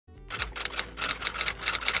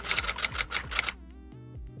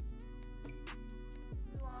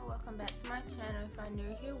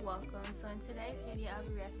welcome. So in today's video, I'll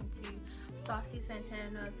be reacting to Saucy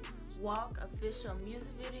Santana's Walk official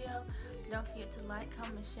music video. Don't forget to like,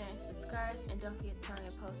 comment, share, and subscribe. And don't forget to turn on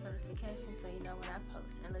your post notifications so you know when I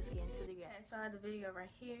post. And let's get into the reaction. So I have the video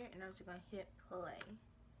right here, and I'm just going to hit play.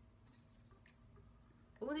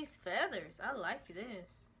 Ooh, these feathers. I like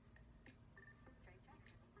this.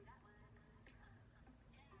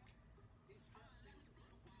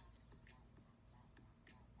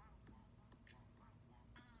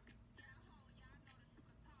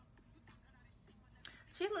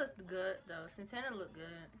 She looks good though. Santana look good.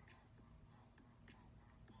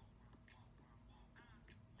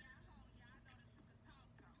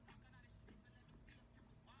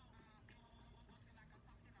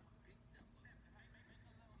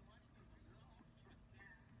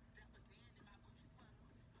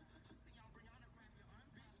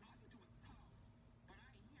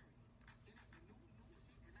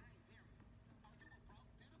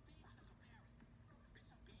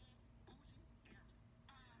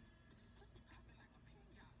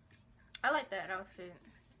 I like that outfit.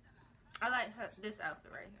 I like this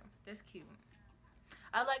outfit right here. That's cute.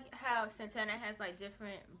 I like how Santana has like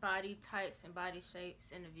different body types and body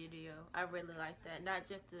shapes in the video. I really like that. Not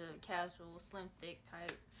just the casual, slim, thick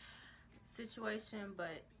type situation,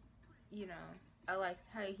 but you know, I like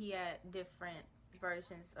how he had different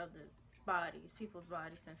versions of the bodies, people's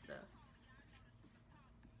bodies and stuff.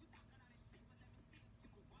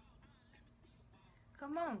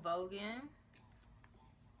 Come on, Vogan.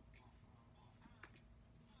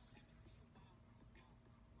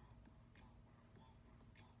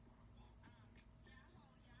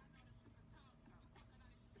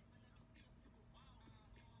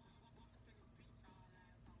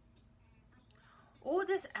 Oh,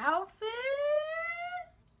 this outfit!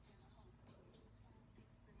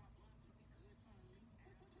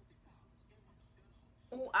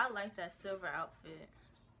 Oh, I like that silver outfit.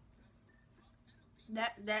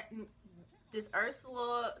 This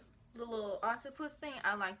Ursula, the little octopus thing,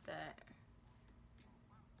 I like that.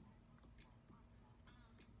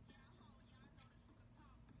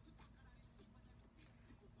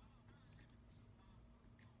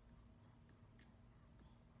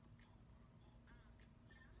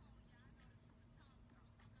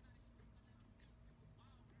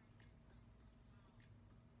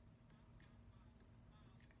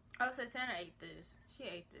 Oh, Santana ate this. She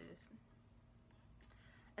ate this.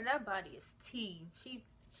 And that body is tea. She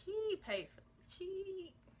paid for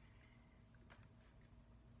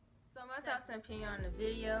So my thoughts and opinion on the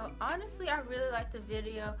video. Honestly, I really like the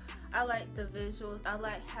video. I like the visuals. I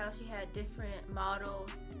like how she had different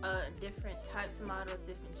models, different types of models,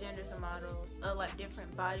 different genders of models, like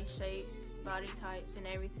different body shapes, body types and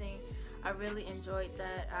everything. I really enjoyed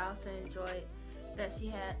that. I also enjoyed that she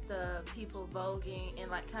had the people voguing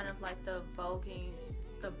and like kind of like the voguing,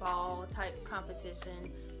 the ball type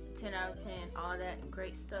competition, 10 out of 10, all that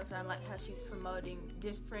great stuff. And I like how she's promoting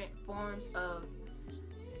different forms of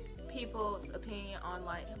people's opinion on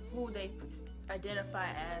like who they identify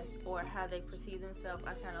as or how they perceive themselves.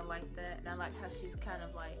 I kind of like that, and I like how she's kind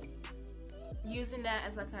of like using that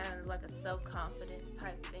as a kind of like a self-confidence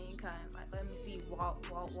type thing, kind of like, let me see, walk,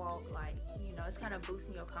 like, you know, it's kind of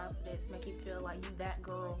boosting your confidence, make you feel like you that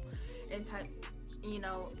girl and types, you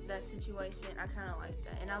know, that situation. I kind of like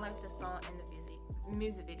that, and I like the song and the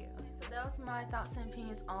music video. So that was my thoughts and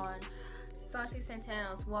opinions on Saucy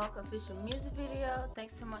Santana's Walk official music video.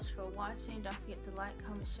 Thanks so much for watching. Don't forget to like,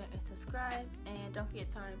 comment, share, and subscribe, and don't forget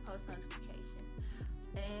to turn on post notifications.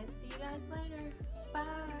 And see you guys later.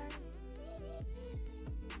 Bye.